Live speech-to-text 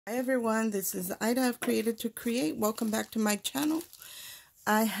Hi everyone, this is Ida of Created to Create. Welcome back to my channel.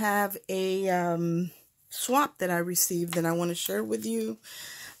 I have a swap that I received that I want to share with you.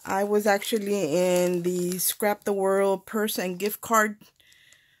 I was actually in the Scrap the World purse and gift card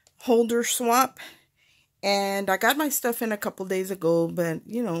holder swap, and I got my stuff in a couple days ago, but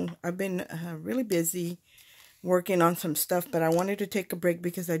you know, I've been really busy working on some stuff, but I wanted to take a break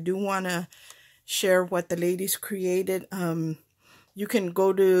because I do want to share what the ladies created. You can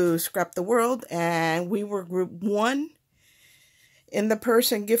go to Scrap the World, and we were group 1 in the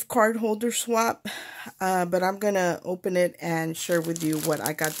purse and gift card holder swap, but I'm gonna open it and share with you what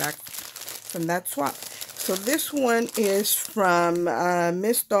I got back from that swap. So this one is from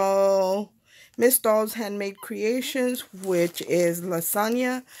Miss Doll's Handmade Creations, which is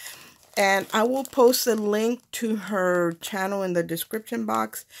Lasagna, and I will post a link to her channel in the description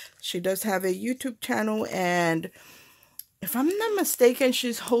box. She does have a YouTube channel, and if I'm not mistaken,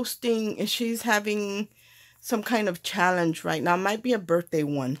 she's having some kind of challenge right now. It might be a birthday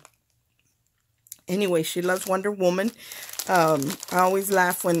one. Anyway, she loves Wonder Woman. I always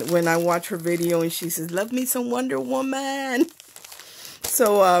laugh when I watch her video and she says, "Love me some Wonder Woman."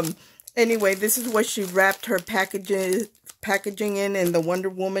 So, anyway, this is what she wrapped her packaging in the Wonder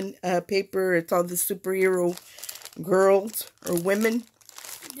Woman paper. It's all the superhero girls or women.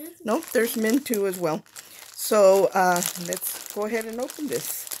 Nope, there's men too as well. So, let's go ahead and open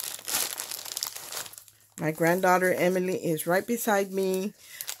this. My granddaughter Emily is right beside me.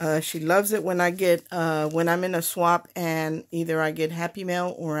 She loves it when when I'm in a swap and either I get Happy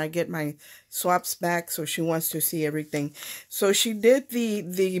Mail or I get my swaps back, so she wants to see everything. So she did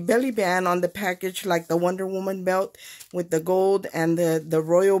the belly band on the package, like the Wonder Woman belt with the gold and the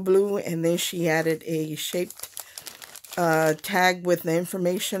royal blue, and then she added a shaped tag with the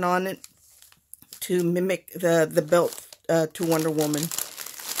information on it to mimic the belt to Wonder Woman's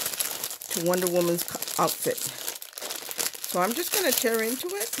outfit. So I'm just going to tear into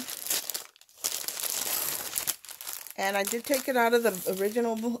it. And I did take it out of the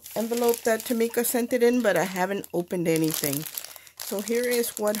original envelope that Tamika sent it in, but I haven't opened anything. So here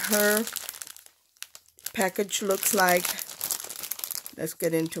is what her package looks like. Let's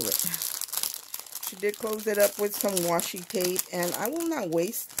get into it. She did close it up with some washi tape, and I will not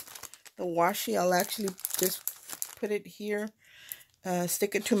waste the washi. I'll actually just put it here,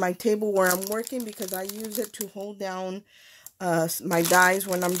 stick it to my table where I'm working, because I use it to hold down my dies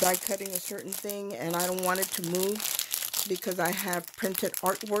when I'm die cutting a certain thing, and I don't want it to move because I have printed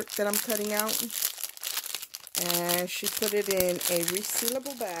artwork that I'm cutting out. And she put it in a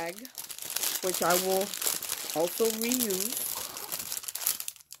resealable bag, which I will also reuse.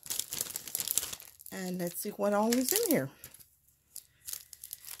 And let's see what all is in here.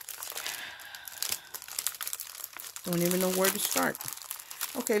 Don't even know where to start.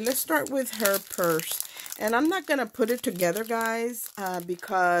 Okay, let's start with her purse. And I'm not going to put it together, guys,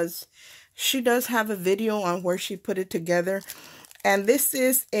 because she does have a video on where she put it together. And this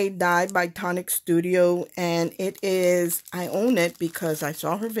is a die by Tonic Studio, and it is, I own it because I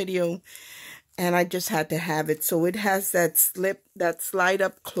saw her video and I just had to have it. So it has that slide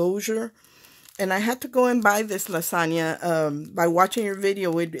up closure. And I had to go and buy this Lasagna. By watching your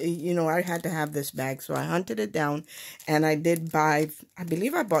video, you know, I had to have this bag. So I hunted it down, and I did buy, I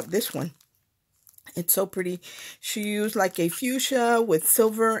believe I bought this one. It's so pretty. She used like a fuchsia with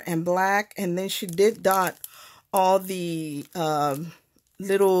silver and black, and then she did dot all the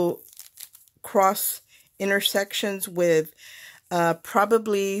little cross intersections with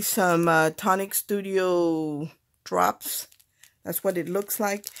probably some Tonic Studio drops. That's what it looks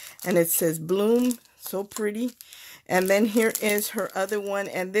like. And it says Bloom. So pretty. And then here is her other one.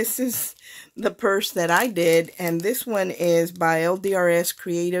 And this is the purse that I did. And this one is by LDRS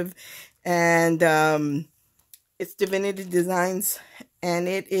Creative. And it's Divinity Designs. And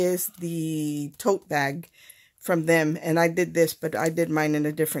it is the tote bag from them. And I did this, but I did mine in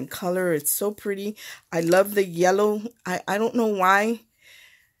a different color. It's so pretty. I love the yellow. I don't know why.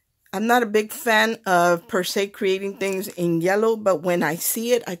 I'm not a big fan of, per se, creating things in yellow, but when I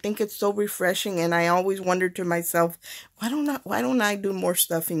see it, I think it's so refreshing, and I always wonder to myself, why don't I do more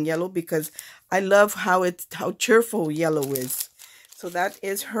stuff in yellow? Because I love how cheerful yellow is. So that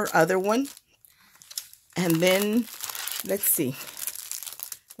is her other one. And then, let's see.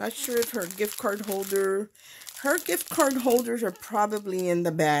 Not sure if her gift card holder, her gift card holders are probably in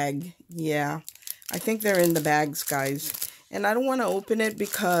the bag. Yeah, I think they're in the bags, guys. And I don't want to open it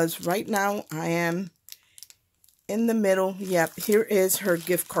because right now I am in the middle. Yep, here is her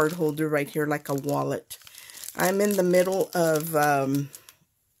gift card holder right here, like a wallet. I'm in the middle of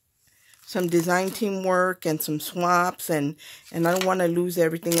some design team work and some swaps, and I don't want to lose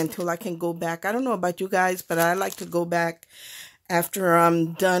everything until I can go back. I don't know about you guys, but I like to go back after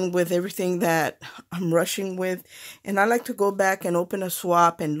I'm done with everything that I'm rushing with, and I like to go back and open a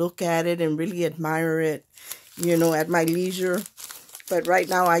swap and look at it and really admire it, you know, at my leisure. But right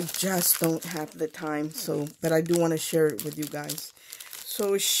now I just don't have the time, so, but I do want to share it with you guys.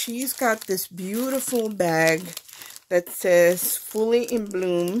 So she's got this beautiful bag that says Fully in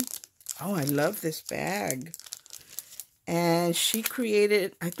Bloom. Oh, I love this bag. And she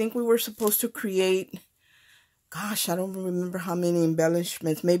created, I think we were supposed to create, gosh, I don't remember how many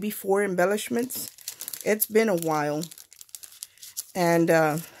embellishments, maybe 4 embellishments. It's been a while.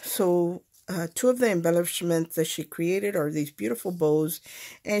 And so 2 of the embellishments that she created are these beautiful bows.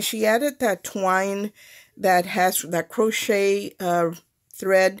 And she added that twine that has that crochet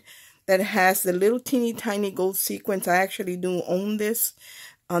thread that has the little teeny tiny gold sequins. I actually do own this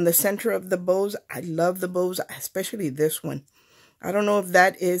on the center of the bows. I love the bows, especially this one. I don't know if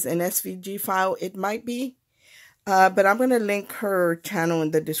that is an SVG file. It might be. But I'm going to link her channel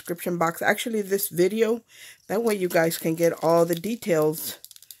in the description box. Actually, this video. That way you guys can get all the details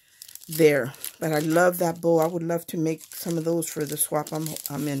there. But I love that bow. I would love to make some of those for the swap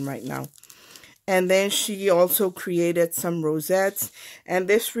I'm in right now. And then she also created some rosettes. And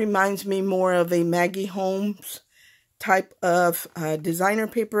this reminds me more of a Maggie Holmes type of designer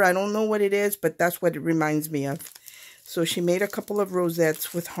paper. I don't know what it is, but that's what it reminds me of. So she made a couple of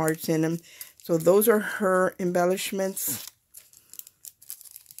rosettes with hearts in them. So those are her embellishments.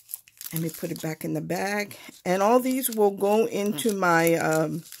 Let me put it back in the bag. And all these will go into my,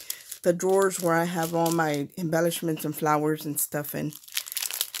 the drawers where I have all my embellishments and flowers and stuff in.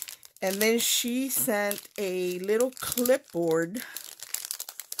 And then she sent a little clipboard.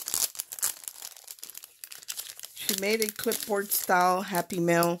 She made a clipboard style Happy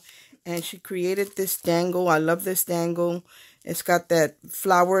Mail. And she created this dangle. I love this dangle. It's got that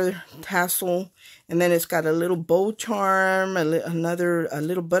flower tassel, and then it's got a little bow charm, a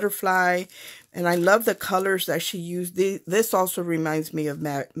little butterfly, and I love the colors that she used. This also reminds me of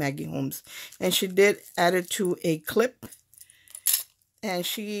Maggie Holmes, and she did add it to a clip, and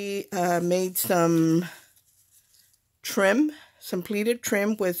she made some trim, some pleated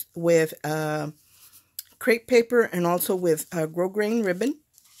trim with crepe paper and also with grosgrain ribbon.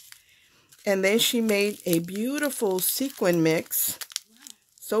 And then she made a beautiful sequin mix.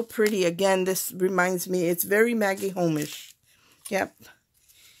 So pretty. Again, this reminds me, it's very Maggie Holmes-ish. Yep.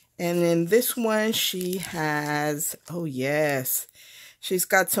 And then this one, she has, oh yes, she's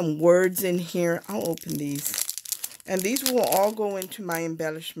got some words in here. I'll open these. And these will all go into my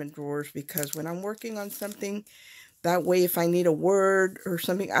embellishment drawers, because when I'm working on something, that way if I need a word or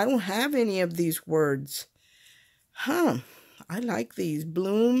something, I don't have any of these words. I like these.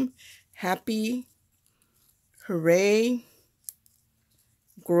 Bloom, happy, hooray,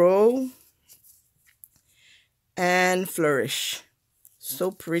 grow, and flourish.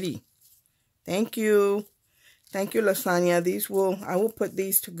 So pretty. Thank you. Thank you, Lasagna. I will put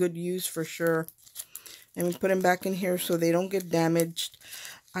these to good use for sure. Let me put them back in here so they don't get damaged.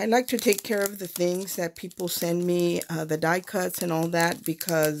 I like to take care of the things that people send me, the die cuts and all that,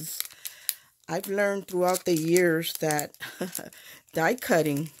 because I've learned throughout the years that die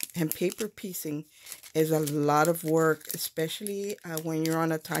cutting and paper piecing is a lot of work, especially when you're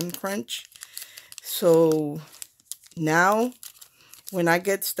on a time crunch. So now when I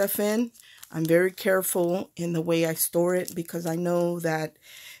get stuff in, I'm very careful in the way I store it, because I know that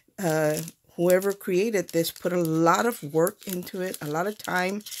whoever created this put a lot of work into it, a lot of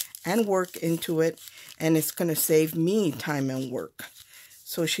time and work into it, and it's going to save me time and work.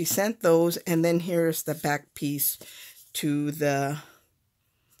 So she sent those, and then here's the back piece to the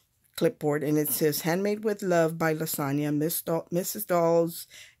clipboard, and it says Handmade with Love by Lasagna, Mrs. Doll's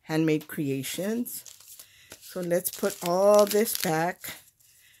Handmade Creations. So let's put all this back.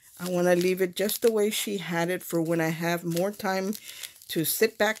 I want to leave it just the way she had it for when I have more time to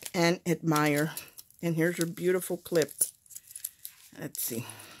sit back and admire. And here's her beautiful clip. Let's see.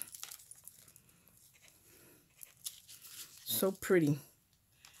 So pretty.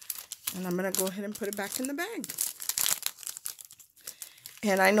 And I'm going to go ahead and put it back in the bag.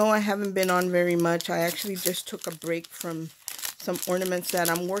 And I know I haven't been on very much. I actually just took a break from some ornaments that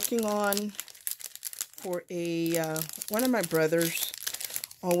I'm working on for one of my brothers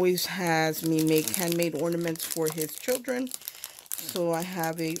always has me make handmade ornaments for his children. So I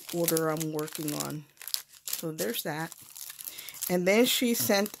have a order I'm working on. So there's that. And then she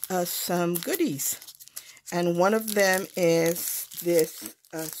sent us some goodies. And one of them is this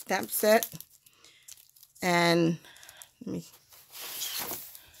stamp set. And let me...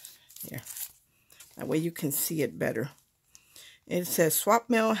 Here. That way you can see it better. It says swap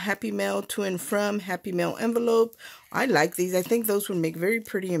mail, happy mail, to and from, happy mail envelope. I like these. I think those would make very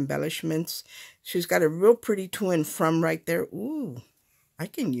pretty embellishments. She's got a real pretty to and from right there. Ooh, I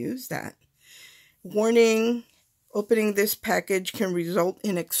can use that. Warning, opening this package can result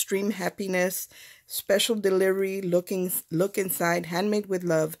in extreme happiness. Special delivery, look inside, handmade with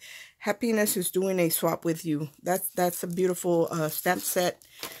love. Happiness is doing a swap with you. That's a beautiful stamp set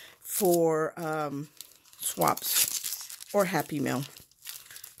for swaps or happy mail.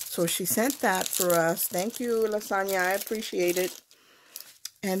 So she sent that for us. Thank you, Lasagna. I appreciate it.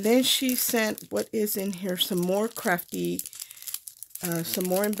 And then she sent, what is in here? Some more crafty, some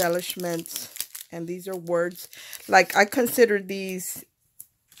more embellishments. And these are words. Like, I consider these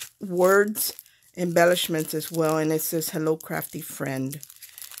words embellishments as well. And it says, hello, crafty friend.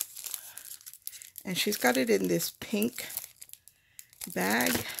 And she's got it in this pink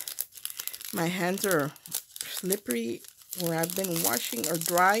bag. My hands are slippery where I've been washing, or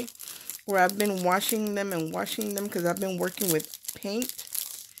dry where I've been washing them because I've been working with paint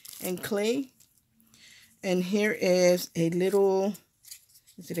and clay. And here is a little,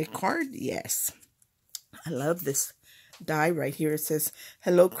 is it a card? Yes. I love this die right here. It says,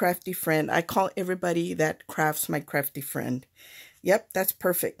 hello, crafty friend. I call everybody that crafts my crafty friend. Yep, that's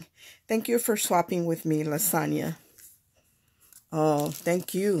perfect. Thank you for swapping with me, Lasagna. Oh,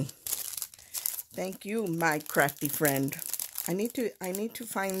 thank you. Thank you, my crafty friend. I need to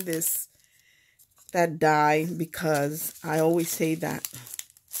find that die, because I always say that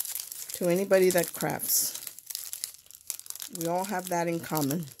to anybody that crafts. We all have that in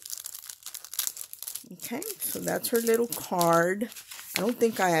common. Okay, so that's her little card. I don't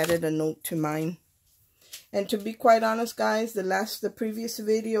think I added a note to mine. And to be quite honest, guys, the previous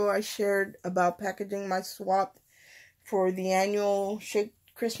video I shared about packaging my swap for the annual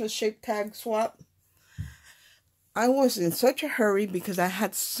Christmas shape tag swap, I was in such a hurry because I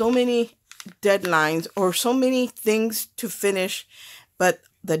had so many deadlines or so many things to finish, but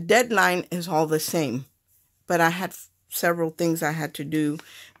the deadline is all the same. But I had several things I had to do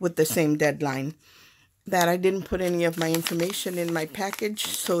with the same deadline, that I didn't put any of my information in my package.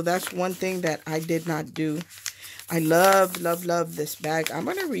 So that's one thing that I did not do. I love, love, love this bag. I'm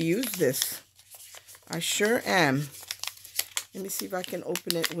going to reuse this. I sure am. Let me see if I can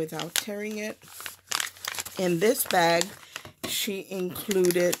open it without tearing it. In this bag, she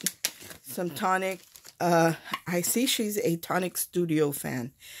included some Tonic. I see she's a Tonic Studio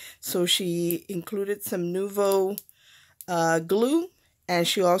fan. So she included some Nuvo glue. And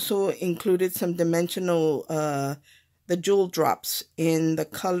she also included some dimensional, the jewel drops in the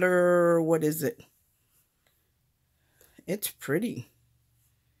color, what is it? It's pretty.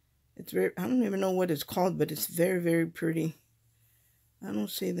 It's very, I don't even know what it's called, but it's very, very pretty. I don't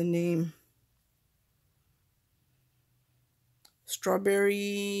see the name.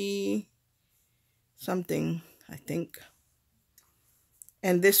 Strawberry something, I think.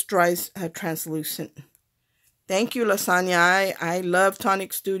 And this dries translucent. Thank you, Lasagna. I love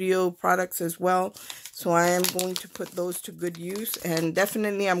Tonic Studio products as well. So I am going to put those to good use. And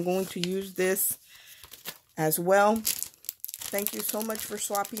definitely I'm going to use this as well. Thank you so much for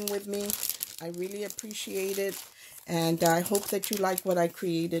swapping with me. I really appreciate it. And I hope that you like what I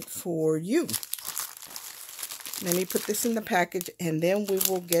created for you. Let me put this in the package, and then we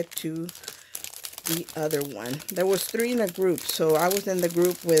will get to the other one. There was 3 in a group. So I was in the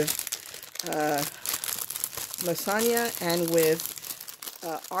group with Lasagna and with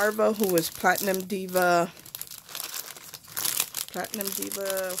Arva, who was Platinum Diva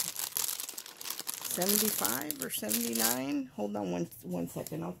 75 or 79. Hold on one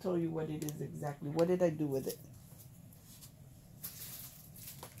second. I'll tell you what it is exactly. What did I do with it?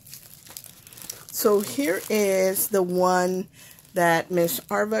 So here is the one that Miss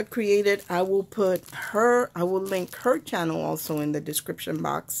Arva created. I will link her channel also in the description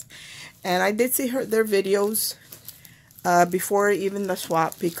box. And I did see their videos before even the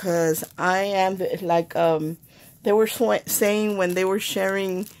swap, because I am like, they were saying when they were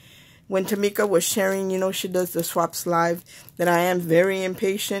sharing, when Tamika was sharing, you know, she does the swaps live, that I am very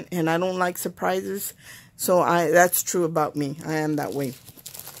impatient and I don't like surprises. So that's true about me. I am that way.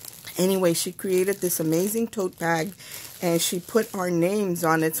 Anyway, she created this amazing tote bag, and she put our names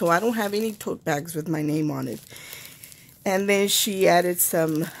on it. So I don't have any tote bags with my name on it. And then she added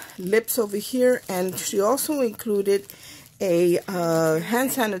some lips over here, and she also included a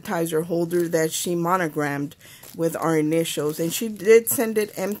hand sanitizer holder that she monogrammed with our initials. And she did send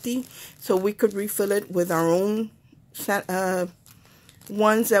it empty, so we could refill it with our own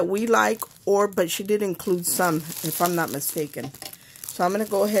ones that we like, but she did include some, if I'm not mistaken. So I'm going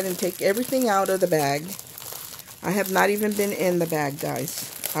to go ahead and take everything out of the bag. I have not even been in the bag,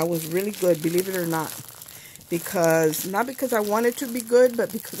 guys. I was really good, believe it or not. Not because I wanted to be good,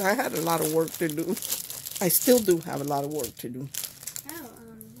 but because I had a lot of work to do. I still do have a lot of work to do. Oh,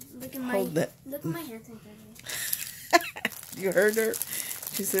 look at my, Hold that. Look at my hand sanitizer. You heard her?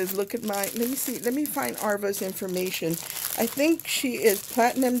 She says, look at my, let me see, let me find Arva's information. I think she is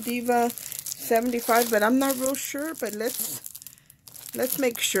Platinum Diva 75, but I'm not real sure, but let's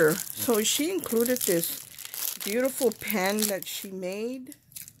make sure. So she included this beautiful pen that she made.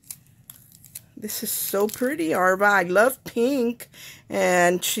 This is so pretty, Arva. I love pink.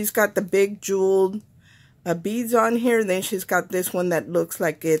 And she's got the big jeweled beads on here. Then she's got this one that looks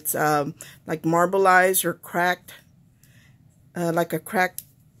like it's like marbleized or cracked. Like a cracked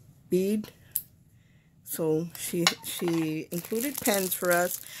bead. So she included pens for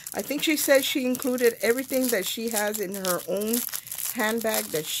us. I think she said she included everything that she has in her own handbag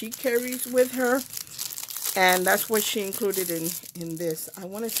that she carries with her. And that's what she included in this. I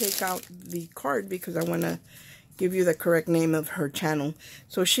want to take out the card because I want to give you the correct name of her channel.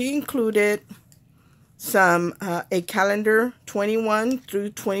 So she included some a calendar 21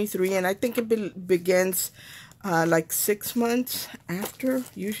 through 23, and I think it begins like 6 months after.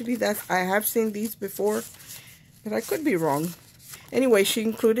 Usually I have seen these before, but I could be wrong. Anyway, she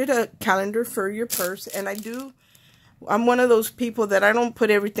included a calendar for your purse, and I'm one of those people that I don't put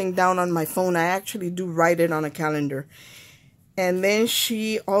everything down on my phone. I actually do write it on a calendar. And then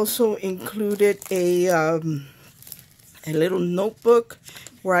she also included a little notebook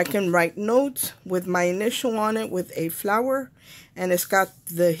where I can write notes with my initial on it with a flower. And it's got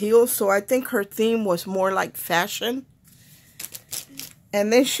the heels. So I think her theme was more like fashion.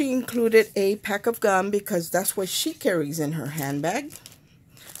 And then she included a pack of gum because that's what she carries in her handbag.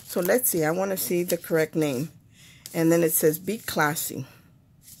 So let's see. I want to see the correct name. And then it says, be classy.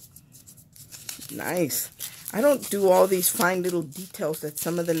 Nice. I don't do all these fine little details that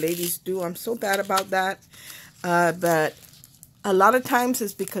some of the ladies do. I'm so bad about that. But a lot of times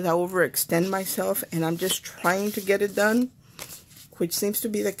it's because I overextend myself and I'm just trying to get it done, which seems to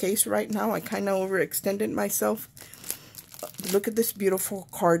be the case right now. I kind of overextended myself. Look at this beautiful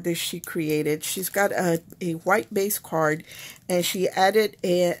card that she created. She's got a white base card, and she added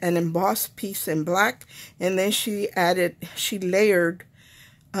an embossed piece in black, and then she layered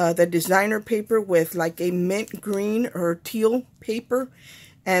the designer paper with like a mint green or teal paper,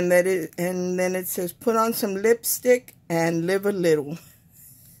 and then it says put on some lipstick and live a little.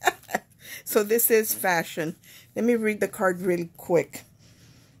 So this is fashion. Let me read the card really quick.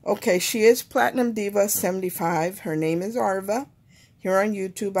 Okay, she is Platinum Diva 75. Her name is Arva. Here on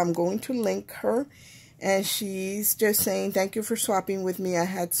YouTube, I'm going to link her. And she's just saying, thank you for swapping with me. I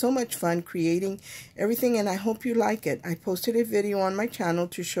had so much fun creating everything, and I hope you like it. I posted a video on my channel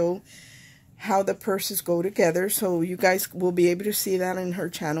to show how the purses go together. So you guys will be able to see that in her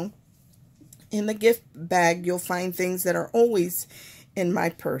channel. In the gift bag, you'll find things that are always in my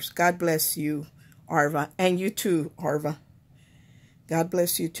purse. God bless you, Arva. And you too, Arva. God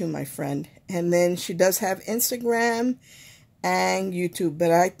bless you too, my friend. And then she does have Instagram and YouTube,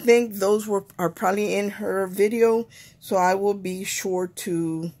 but I think those are probably in her video, so I will be sure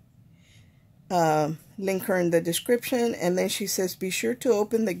to link her in the description. And then she says, be sure to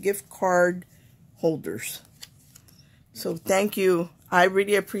open the gift card holders. So thank you. I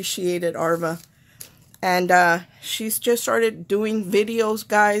really appreciate it, Arva. And she's just started doing videos,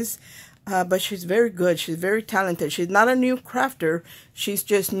 guys. But she's very good. She's very talented. She's not a new crafter. She's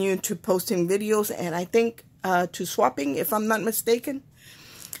just new to posting videos, and I think to swapping, if I'm not mistaken.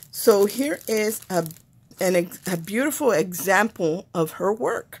 So here is a beautiful example of her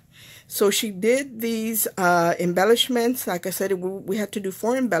work. So she did these embellishments. Like I said, we had to do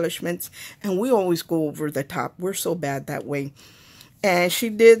 4 embellishments, and we always go over the top. We're so bad that way. And she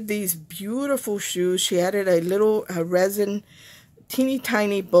did these beautiful shoes. She added a little resin teeny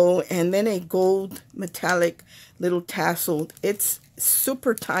tiny bow, and then a gold metallic little tassel. It's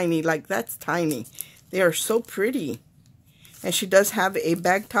super tiny, like that's tiny. They are so pretty. And she does have a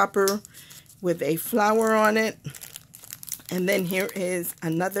bag topper with a flower on it. And then here is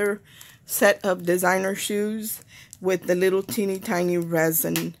another set of designer shoes with the little teeny tiny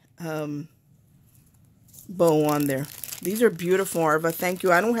resin bow on there. These are beautiful, Arva. Thank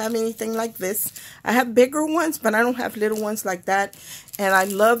you. I don't have anything like this. I have bigger ones, but I don't have little ones like that. And I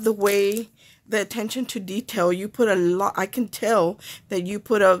love the way, the attention to detail. You put a lot, I can tell that you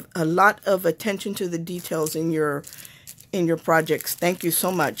put a lot of attention to the details in your projects. Thank you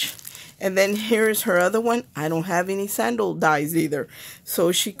so much. And then here's her other one. I don't have any sandal dies either.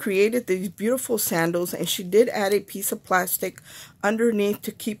 So she created these beautiful sandals, and she did add a piece of plastic underneath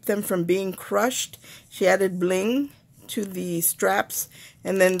to keep them from being crushed. She added bling to the straps,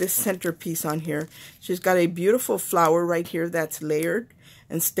 and then this centerpiece on here. She's got a beautiful flower right here that's layered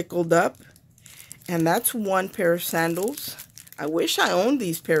and stickled up. And that's one pair of sandals. I wish I owned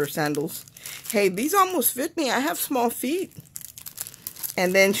these pair of sandals. Hey, these almost fit me. I have small feet.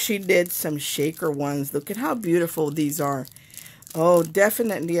 And then she did some shaker ones. Look at how beautiful these are. Oh,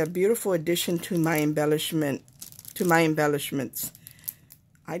 definitely a beautiful addition to my embellishments.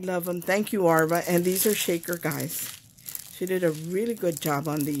 I love them. Thank you, Arva. And these are shaker, guys. She did a really good job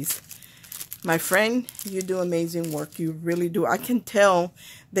on these. My friend, you do amazing work. You really do. I can tell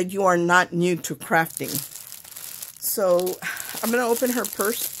that you are not new to crafting. So I'm going to open her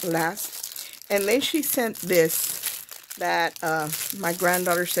purse last. And then she sent this that my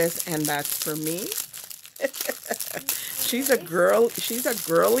granddaughter says, and that's for me. She's a girl. She's a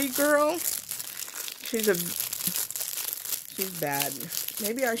girly girl. She's bad.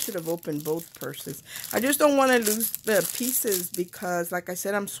 Maybe I should have opened both purses. I just don't want to lose the pieces because, like I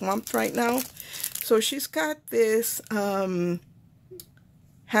said, I'm swamped right now. So she's got this hand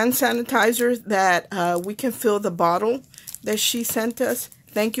sanitizer that we can fill the bottle that she sent us.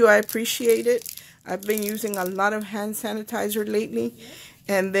 Thank you. I appreciate it. I've been using a lot of hand sanitizer lately.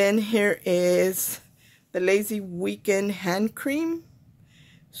 And then here is the Lazy Weekend hand cream.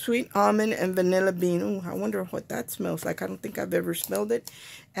 Sweet almond and vanilla bean. Oh, I wonder what that smells like. I don't think I've ever smelled it.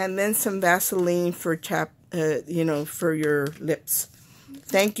 And then some Vaseline for for your lips.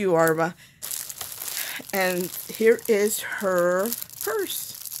 Thank you, Arva. And here is her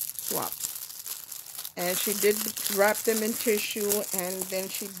purse swap. And she did wrap them in tissue, and then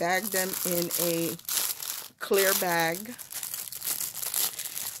she bagged them in a clear bag.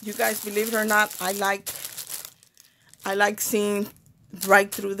 You guys, believe it or not, I like seeing right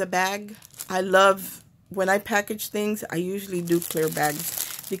through the bag. I love when I package things. I usually do clear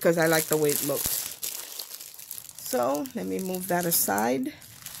bags because I like the way it looks. So let me move that aside,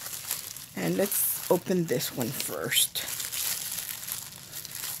 and let's open this one first.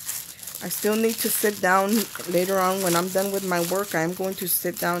 I still need to sit down later on when I'm done with my work. I'm going to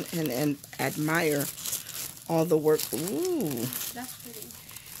sit down and admire all the work. Ooh, that's pretty.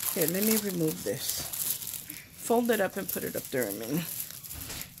 Here, let me remove this. Fold it up and put it up there a minute.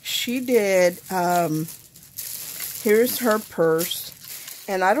 She did, here's her purse.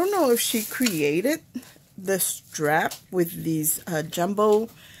 And I don't know if she created the strap with these jumbo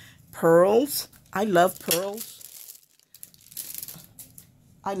pearls. I love pearls.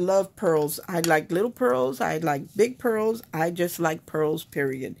 I love pearls. I like little pearls. I like big pearls. I just like pearls,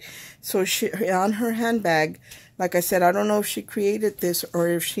 period. So she, on her handbag, like I said, I don't know if she created this or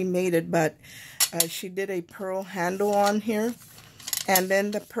if she made it, but she did a pearl handle on here. And then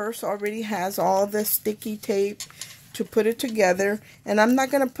the purse already has all the sticky tape to put it together. And I'm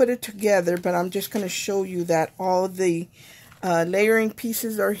not going to put it together, but I'm just going to show you that all the layering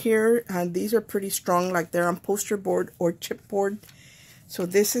pieces are here. And these are pretty strong, like they're on poster board or chipboard. So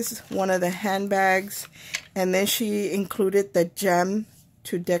this is one of the handbags. And then she included the gem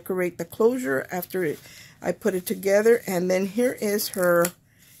to decorate the closure after I put it together. And then here is her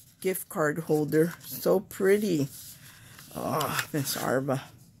gift card holder. So pretty. Oh, Miss Arva.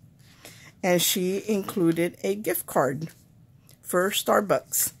 And she included a gift card for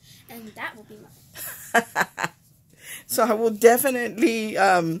Starbucks. And that will be mine. So I will definitely,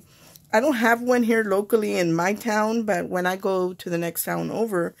 I don't have one here locally in my town, but when I go to the next town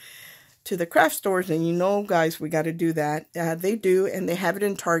over to the craft stores, and you know, guys, we got to do that. They do, and they have it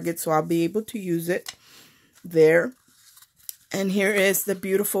in Target, so I'll be able to use it there. And here is the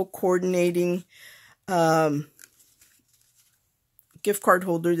beautiful coordinating gift card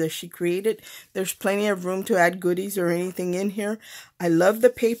holder that she created. There's plenty of room to add goodies or anything in here. I love the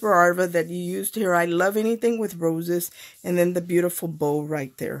paper, Arva, that you used here. I love anything with roses. And then the beautiful bow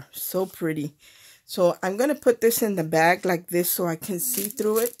right there. So pretty. So I'm going to put this in the bag like this so I can see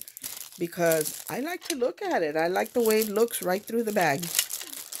through it, because I like to look at it. I like the way it looks right through the bag.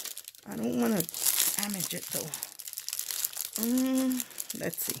 I don't want to damage it though.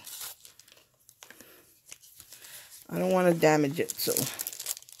 Let's see. I don't want to damage it, so.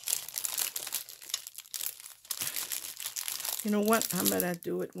 You know what? I'm going to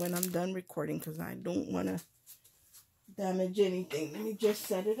do it when I'm done recording because I don't want to damage anything. Let me just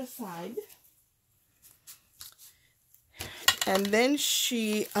set it aside. And then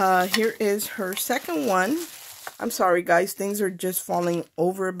she, here is her second one. I'm sorry, guys. Things are just falling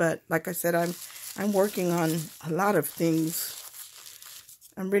over, but like I said, I'm working on a lot of things.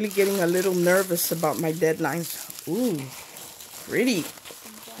 I'm really getting a little nervous about my deadlines. Ooh, pretty.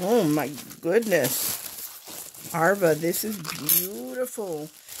 Oh my goodness. Arva, this is beautiful.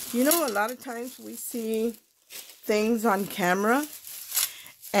 You know, a lot of times we see things on camera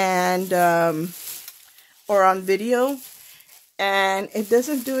and or on video, and it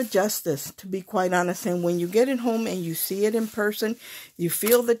doesn't do it justice, to be quite honest. And when you get it home and you see it in person, you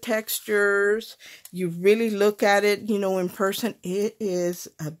feel the textures, you really look at it, you know, in person, it is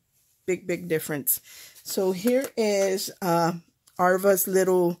a big difference. So here is Arva's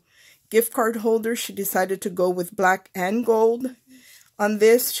little gift card holder. She decided to go with black and gold on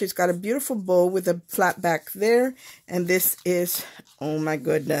this. She's got a beautiful bow with a flat back there. And this is, oh my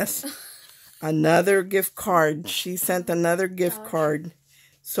goodness, another gift card. She sent another gift card.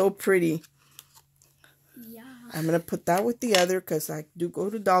 So pretty. Yeah. I'm going to put that with the other because I do go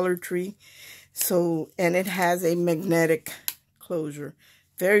to Dollar Tree. So, and it has a magnetic closure.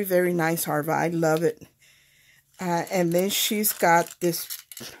 Very nice, Arva. I love it. And then she's got this,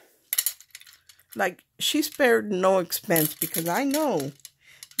 like, she spared no expense, because I know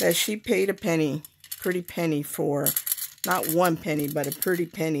that she paid a pretty penny for, not 1 penny, but a pretty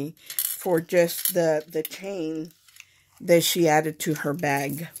penny for just the chain that she added to her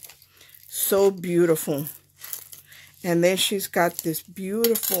bag. So beautiful. And then she's got this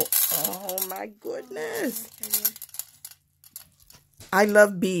beautiful, oh my goodness. I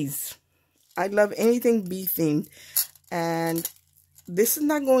love bees. I love anything bee themed. And this is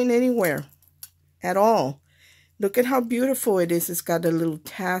not going anywhere at all. Look at how beautiful it is. It's got a little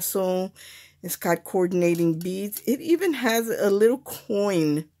tassel. It's got coordinating beads. It even has a little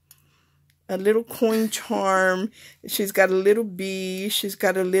coin charm. She's got a little bee. She's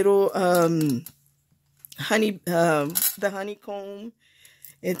got a little honey, the honeycomb.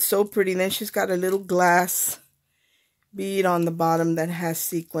 It's so pretty. Then she's got a little glass bead on the bottom that has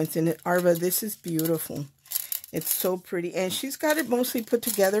sequins in it. Arva, this is beautiful. It's so pretty. And she's got it mostly put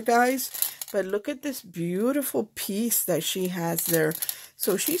together, guys. But look at this beautiful piece that she has there.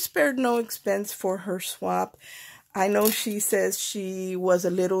 So she spared no expense for her swap. I know she says she was a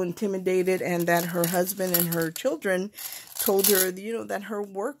little intimidated and that her husband and her children told her, you know, that her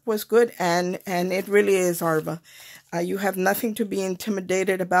work was good. And it really is, Arva. You have nothing to be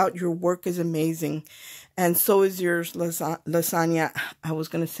intimidated about. Your work is amazing. And so is yours, lasagna. I was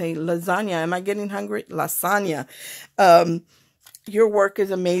going to say lasagna. Am I getting hungry? Lasagna. Your work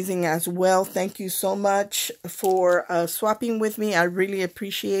is amazing as well. Thank you so much for swapping with me. I really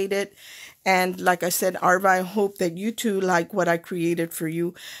appreciate it. And like I said, Arva, I hope that you too like what I created for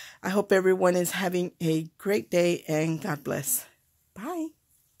you. I hope everyone is having a great day, and God bless. Bye.